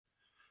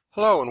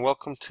Hello and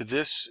welcome to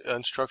this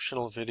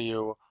instructional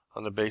video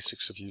on the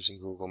basics of using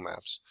Google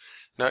Maps.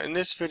 Now in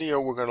this video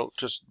we're going to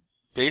just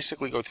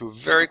basically go through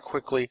very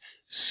quickly,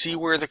 see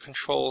where the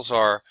controls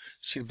are,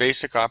 see the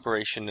basic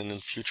operation, and in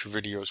future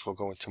videos we'll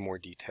go into more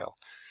detail.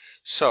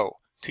 So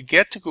to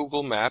get to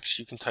Google Maps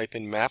you can type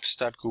in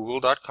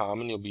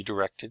maps.google.com and you'll be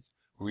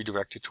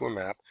redirected to a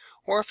map,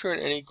 or if you're in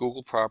any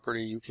Google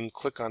property you can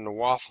click on the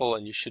waffle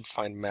and you should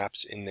find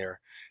Maps in there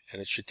and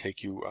it should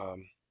take you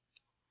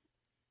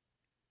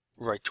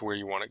right to where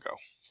you want to go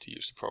to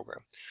use the program.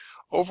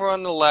 Over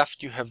on the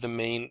left you have the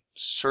main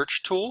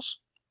search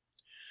tools.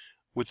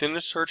 Within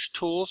the search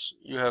tools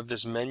you have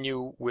this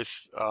menu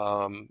with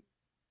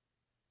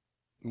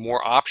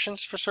more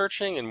options for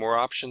searching and more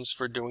options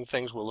for doing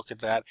things. We'll look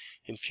at that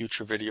in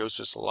future videos.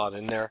 There's a lot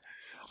in there.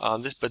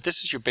 But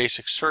this is your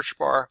basic search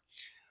bar.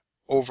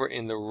 Over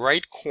in the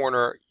right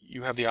corner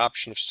you have the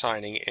option of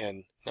signing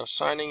in. Now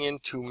signing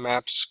into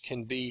Maps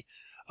can be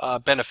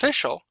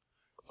beneficial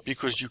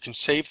because you can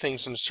save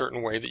things in a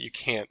certain way that you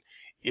can't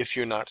if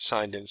you're not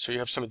signed in. So you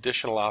have some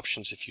additional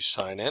options if you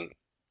sign in.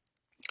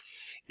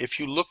 If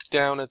you look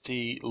down at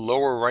the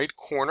lower right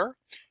corner,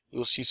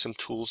 you'll see some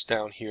tools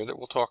down here that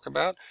we'll talk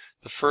about.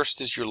 The first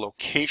is your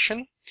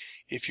location.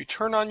 If you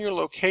turn on your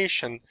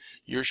location,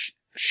 you're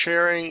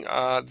sharing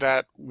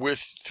that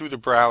through the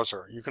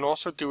browser. You can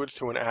also do it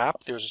through an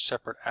app. There's a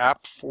separate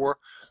app for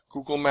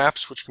Google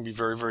Maps which can be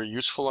very, very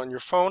useful on your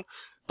phone.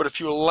 But if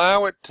you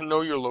allow it to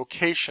know your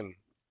location,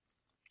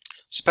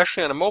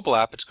 especially on a mobile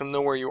app, it's going to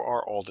know where you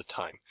are all the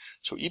time.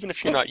 So even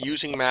if you're not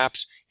using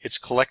Maps, it's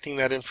collecting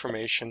that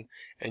information,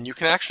 and you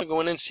can actually go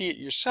in and see it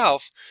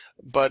yourself.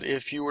 But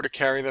if you were to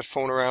carry that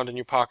phone around in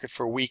your pocket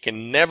for a week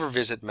and never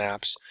visit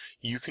Maps,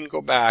 you can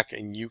go back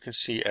and you can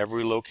see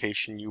every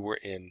location you were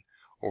in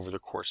over the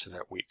course of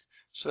that week.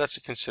 So that's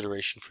a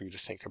consideration for you to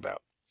think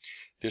about.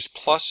 There's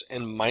plus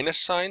and minus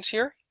signs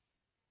here,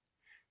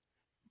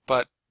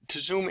 but to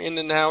zoom in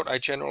and out, I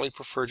generally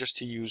prefer just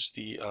to use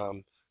the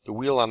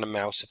wheel on the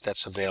mouse if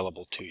that's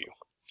available to you.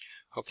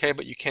 Okay,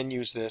 but you can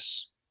use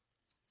this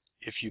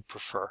if you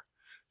prefer.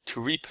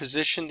 To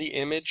reposition the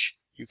image,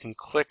 you can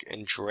click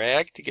and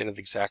drag to get it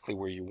exactly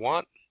where you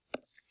want.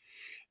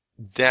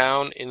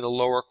 Down in the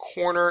lower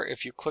corner,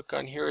 if you click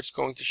on here, it's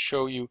going to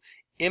show you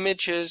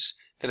images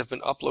that have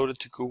been uploaded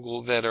to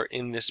Google that are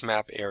in this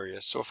map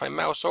area. So if I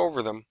mouse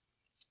over them,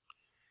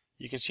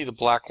 you can see the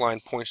black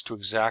line points to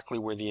exactly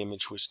where the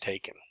image was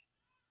taken.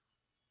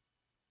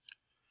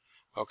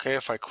 Okay,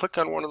 if I click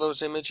on one of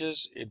those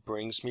images, it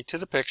brings me to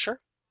the picture.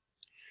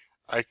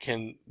 I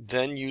can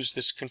then use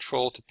this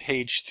control to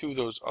page through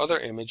those other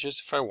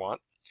images if I want.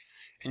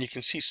 And you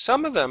can see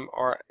some of them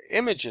are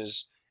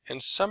images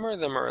and some of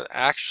them are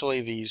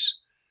actually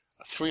these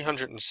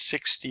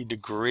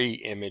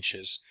 360-degree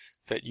images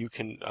that you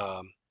can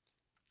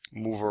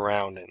move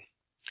around in.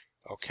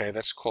 Okay,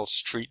 that's called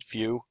Street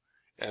View,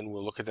 and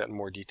we'll look at that in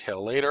more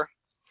detail later.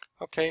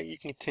 Okay, you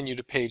can continue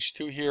to page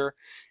through here.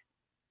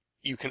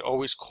 You can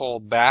always call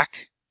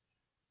back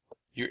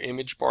your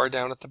image bar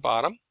down at the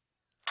bottom.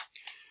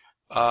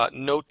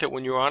 Note that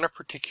when you're on a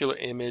particular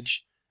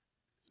image,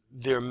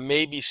 there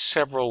may be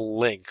several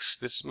links.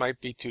 This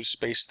might be to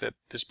space that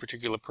this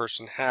particular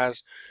person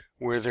has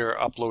where they're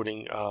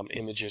uploading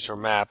images or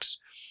maps,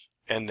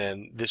 and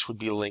then this would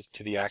be linked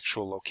to the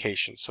actual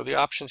location. So the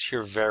options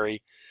here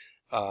vary.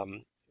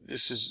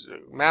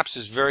 Maps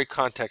is very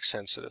context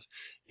sensitive.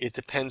 It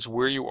depends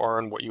where you are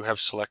and what you have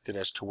selected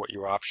as to what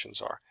your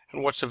options are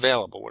and what's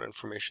available, what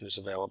information is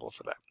available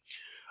for that.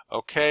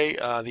 Okay,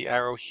 the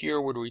arrow here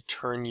would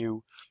return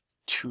you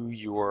to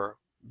your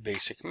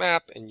basic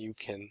map, and you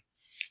can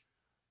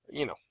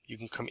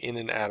come in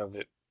and out of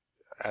it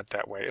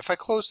that way. If I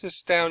close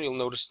this down, you'll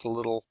notice the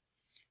little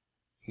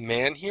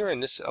man here,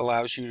 and this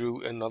allows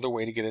you another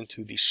way to get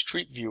into the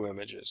Street View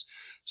images.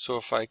 So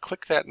if I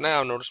click that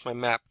now, notice my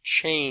map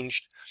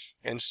changed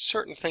and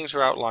certain things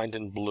are outlined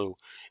in blue,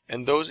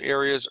 and those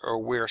areas are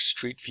where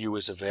Street View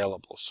is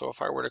available. So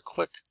if I were to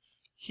click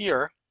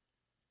here,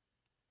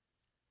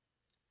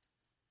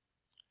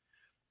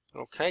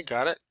 okay,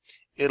 got it,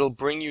 it'll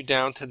bring you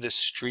down to this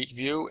Street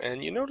View,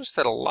 and you notice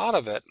that a lot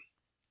of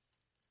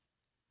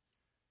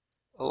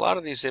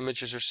these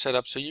images are set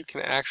up so you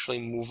can actually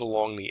move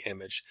along the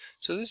image.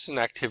 So this is an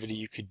activity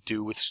you could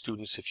do with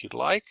students if you'd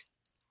like.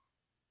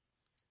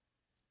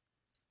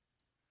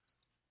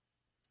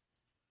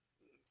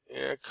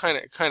 Yeah, kind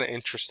of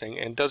interesting,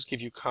 and does give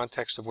you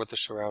context of what the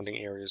surrounding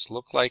areas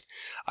look like.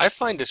 I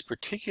find this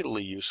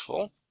particularly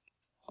useful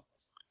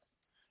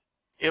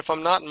if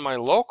I'm not in my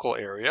local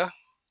area,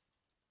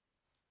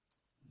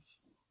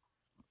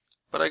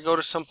 but I go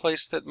to some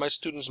place that my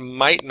students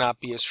might not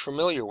be as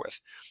familiar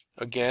with.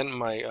 Again,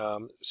 my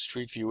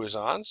Street View is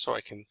on, so I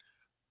can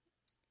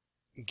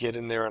get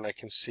in there and I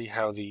can see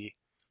how the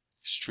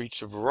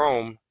streets of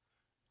Rome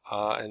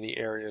and the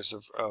areas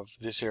of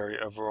this area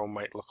of Rome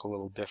might look a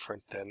little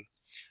different than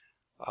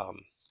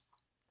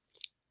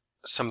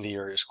some of the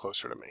areas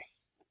closer to me.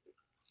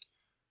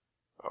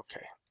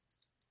 Okay.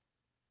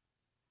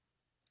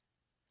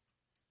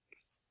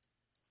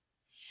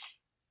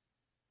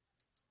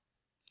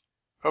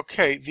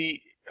 Okay,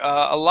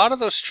 a lot of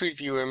those Street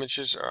View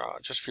images, are,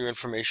 just for your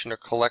information, are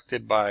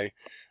collected by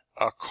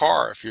a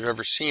car. If you've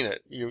ever seen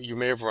it, you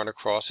may have run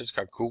across it. It's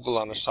got Google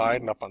on the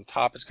side, and up on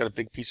top it's got a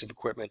big piece of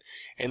equipment,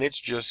 and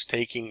it's just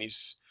taking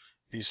these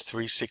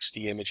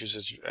 360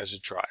 images as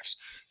it drives.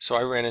 So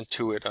I ran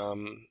into it a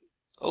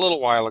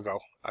little while ago.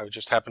 I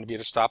just happened to be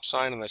at a stop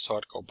sign and I saw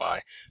it go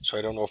by. So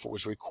I don't know if it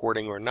was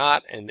recording or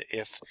not, and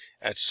if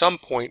at some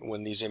point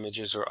when these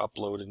images are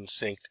uploaded and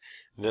synced,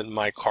 then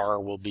my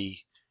car will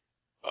be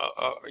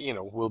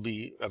will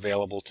be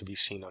available to be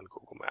seen on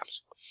Google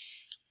Maps.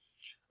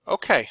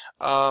 Okay,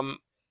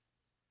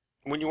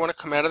 when you want to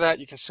come out of that,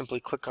 you can simply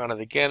click on it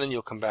again and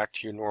you'll come back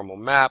to your normal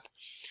map.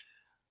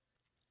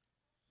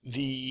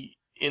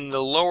 In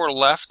the lower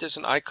left is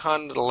an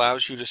icon that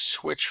allows you to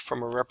switch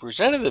from a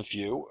representative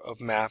view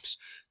of maps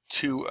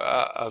to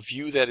a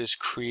view that is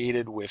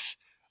created with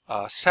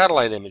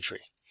satellite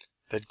imagery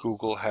that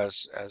Google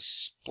has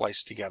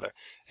spliced together.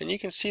 And you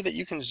can see that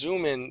you can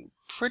zoom in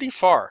pretty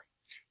far.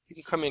 You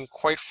can come in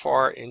quite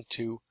far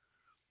into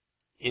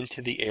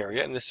the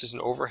area, and this is an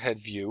overhead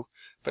view,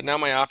 but now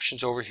my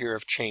options over here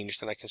have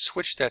changed, and I can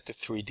switch that to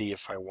 3D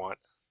if I want,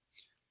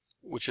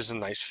 which is a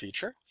nice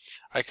feature.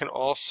 I can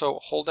also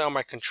hold down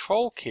my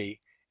control key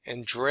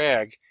and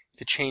drag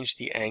to change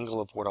the angle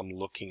of what I'm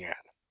looking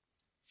at.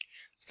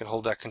 I can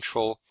hold that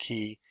control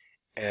key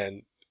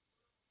and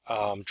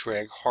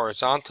drag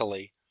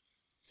horizontally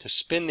to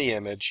spin the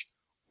image,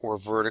 or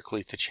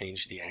vertically to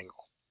change the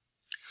angle.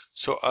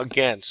 So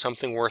again,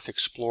 something worth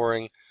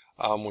exploring.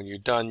 When you're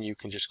done, you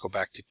can just go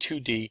back to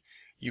 2D.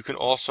 You can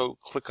also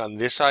click on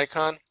this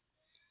icon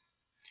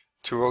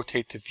to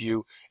rotate the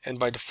view, and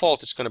by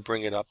default it's going to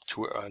bring it up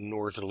to a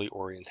northerly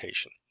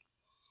orientation.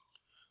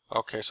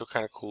 Okay, so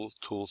kind of cool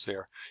tools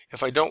there.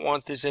 If I don't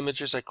want these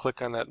images, I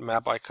click on that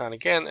map icon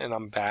again and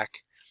I'm back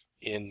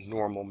in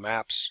normal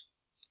maps,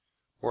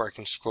 where I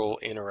can scroll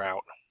in or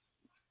out,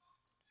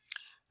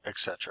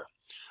 etc.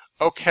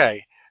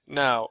 Okay,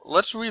 now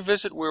let's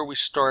revisit where we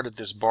started,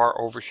 this bar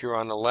over here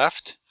on the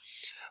left.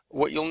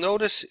 What you'll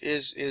notice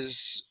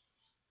is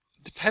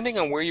depending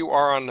on where you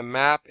are on the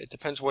map, it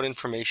depends what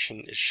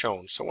information is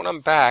shown. So when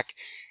I'm back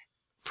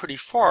pretty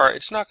far,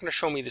 it's not going to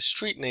show me the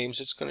street names.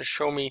 It's going to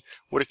show me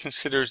what it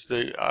considers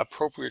the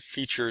appropriate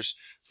features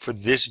for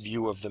this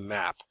view of the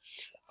map.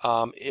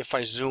 If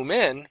I zoom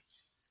in,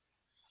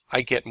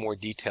 I get more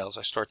details.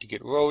 I start to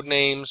get road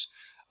names.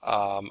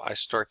 I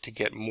start to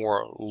get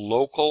more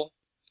local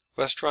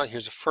restaurant.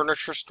 Here's a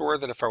furniture store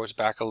that if I was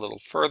back a little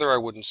further I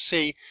wouldn't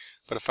see,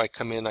 but if I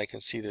come in I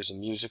can see there's a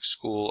music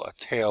school, a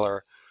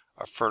tailor,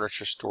 a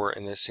furniture store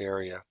in this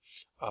area,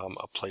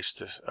 a place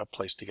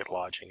to get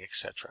lodging,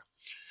 etc.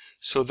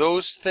 So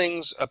those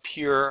things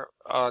appear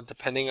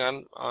depending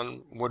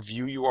on what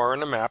view you are on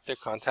the map. They're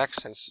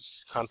context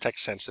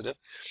sensitive,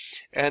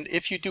 and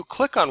if you do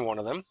click on one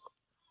of them,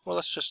 well,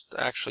 let's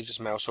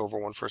just mouse over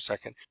one for a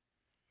second.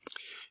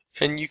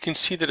 And you can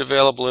see that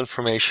available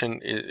information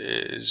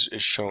is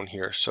shown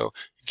here. So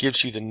it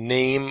gives you the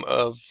name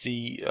of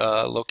the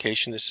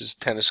location. This is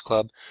Tennis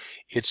Club.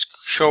 It's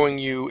showing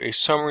you a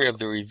summary of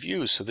the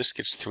reviews. So this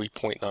gets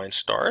 3.9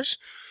 stars,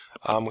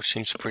 which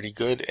seems pretty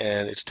good.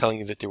 And it's telling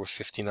you that there were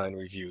 59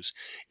 reviews.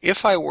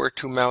 If I were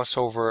to mouse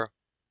over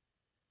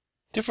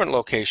different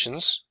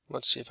locations,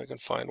 let's see if I can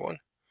find one.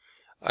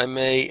 I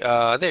may,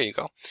 there you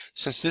go.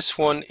 Since this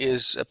one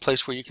is a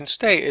place where you can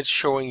stay, it's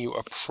showing you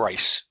a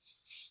price.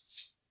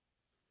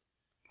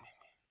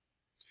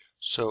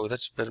 So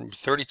that's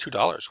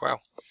 $32.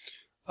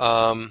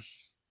 Wow.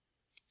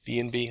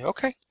 B&B.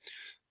 Okay.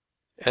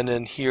 And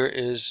then here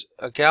is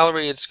a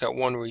gallery. It's got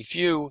one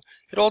review.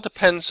 It all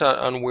depends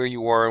on where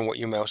you are and what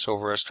you mouse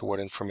over as to what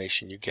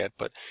information you get.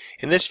 But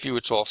in this view,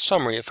 it's all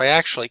summary. If I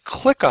actually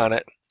click on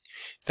it,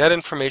 that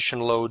information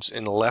loads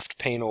in the left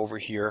pane over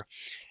here,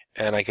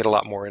 and I get a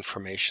lot more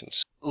information.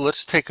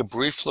 Let's take a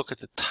brief look at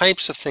the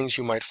types of things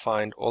you might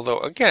find,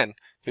 although again,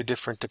 they're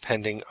different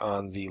depending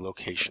on the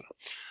location.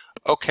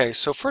 Okay,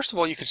 so first of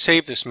all, you could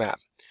save this map.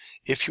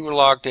 If you were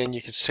logged in,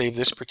 you could save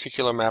this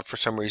particular map for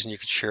some reason. You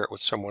could share it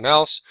with someone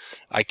else.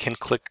 I can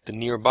click the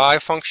nearby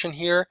function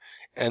here,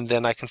 and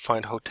then I can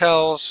find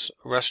hotels,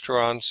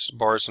 restaurants,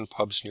 bars, and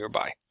pubs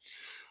nearby.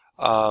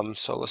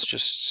 So let's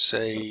just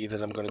say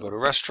that I'm going to go to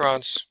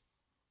restaurants,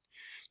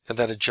 and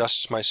that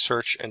adjusts my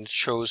search and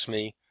shows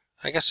me,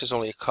 I guess there's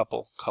only a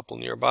couple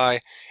nearby,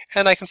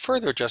 and I can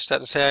further adjust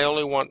that and say I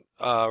only want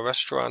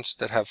restaurants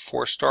that have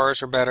 4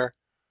 stars or better.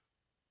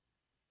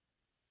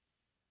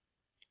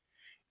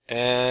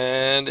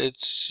 And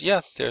it's,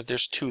 yeah,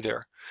 there's 2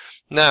 there.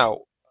 Now,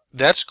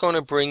 that's going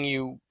to bring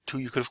you to,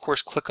 you could of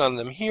course click on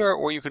them here,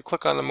 or you could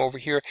click on them over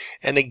here,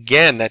 and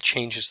again, that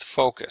changes the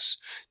focus.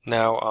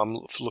 Now I'm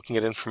looking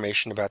at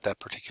information about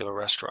that particular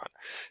restaurant.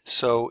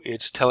 So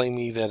it's telling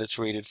me that it's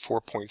rated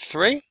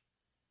 4.3.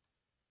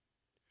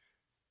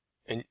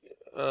 And,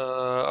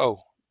 oh,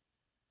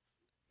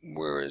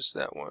 where is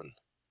that one?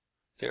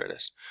 There it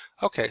is.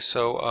 Okay,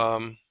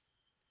 so,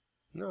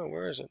 no,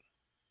 where is it?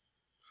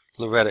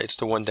 Loretta, it's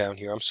the one down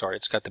here. I'm sorry,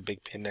 it's got the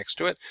big pin next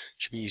to it.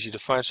 Should be easy to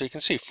find. So you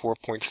can see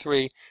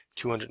 4.3,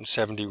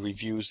 270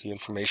 reviews. The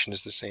information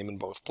is the same in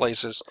both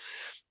places.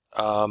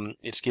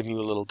 It's giving you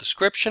a little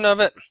description of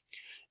it.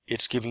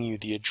 It's giving you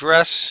the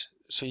address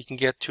so you can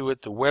get to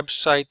it, the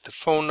website, the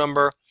phone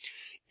number.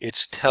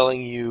 It's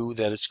telling you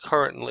that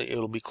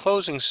it'll be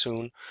closing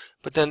soon,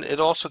 but then it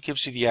also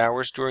gives you the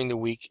hours during the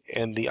week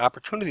and the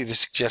opportunity to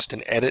suggest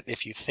an edit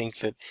if you think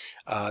that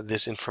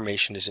this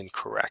information is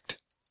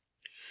incorrect.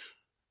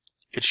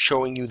 It's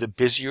showing you the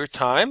busier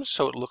times,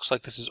 so it looks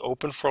like this is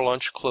open for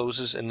lunch,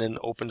 closes, and then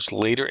opens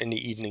later in the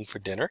evening for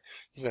dinner.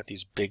 You've got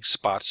these big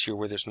spots here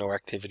where there's no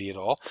activity at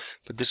all,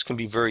 but this can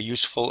be very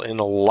useful in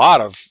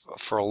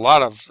for a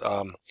lot of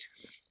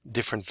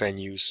different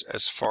venues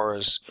as far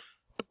as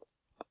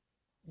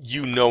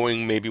you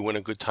knowing maybe when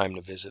a good time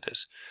to visit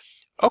is.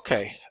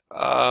 Okay,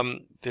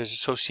 there's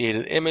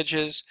associated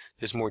images,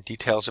 there's more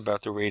details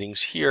about the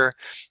ratings here,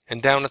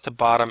 and down at the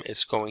bottom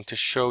it's going to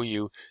show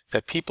you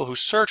that people who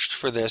searched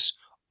for this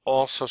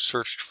also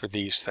searched for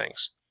these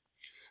things.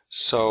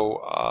 So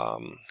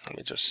let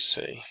me just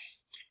see.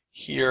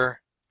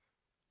 Here,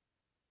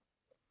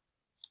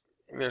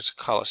 there's a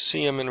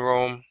Colosseum in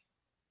Rome.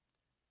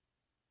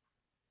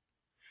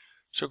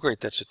 So great,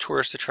 that's a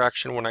tourist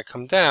attraction. When I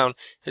come down,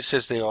 it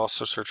says they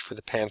also search for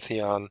the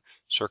Pantheon,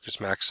 Circus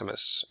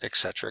Maximus,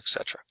 etc.,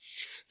 etc.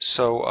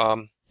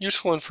 So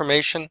useful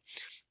information.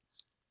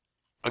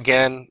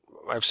 Again,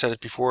 I've said it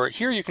before,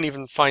 here you can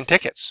even find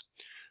tickets.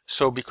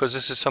 So because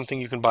this is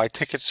something you can buy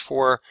tickets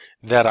for,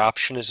 that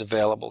option is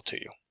available to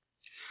you.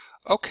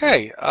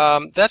 Okay,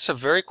 that's a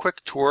very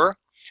quick tour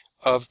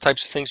of the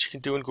types of things you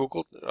can do in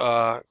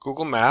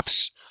Google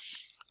Maps.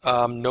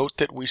 Note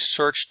that we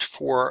searched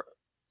for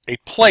a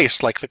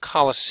place like the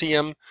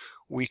Colosseum.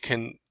 We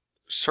can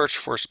search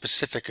for a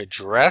specific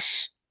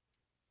address.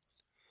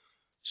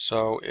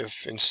 So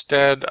if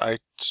instead I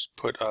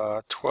put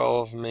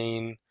 12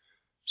 Main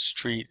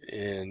Street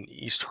in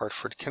East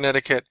Hartford,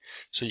 Connecticut,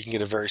 so you can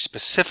get a very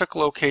specific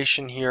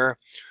location here,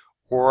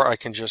 or I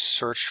can just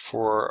search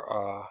for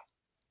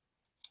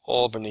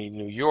Albany,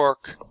 New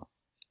York.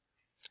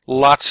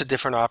 Lots of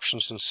different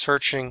options in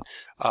searching.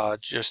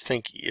 Just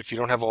think, if you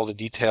don't have all the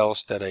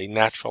details, that a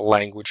natural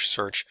language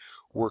search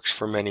works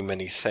for many,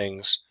 many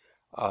things.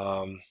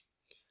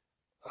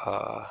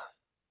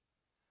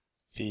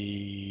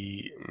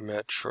 The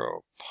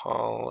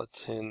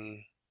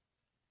Metropolitan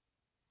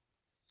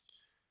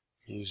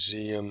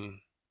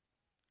Museum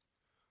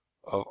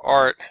of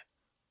Art.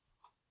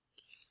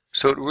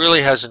 So it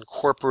really has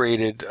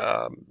incorporated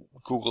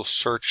Google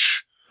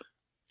search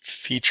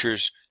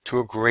features to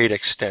a great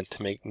extent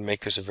to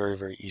make this a very,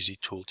 very easy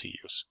tool to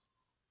use.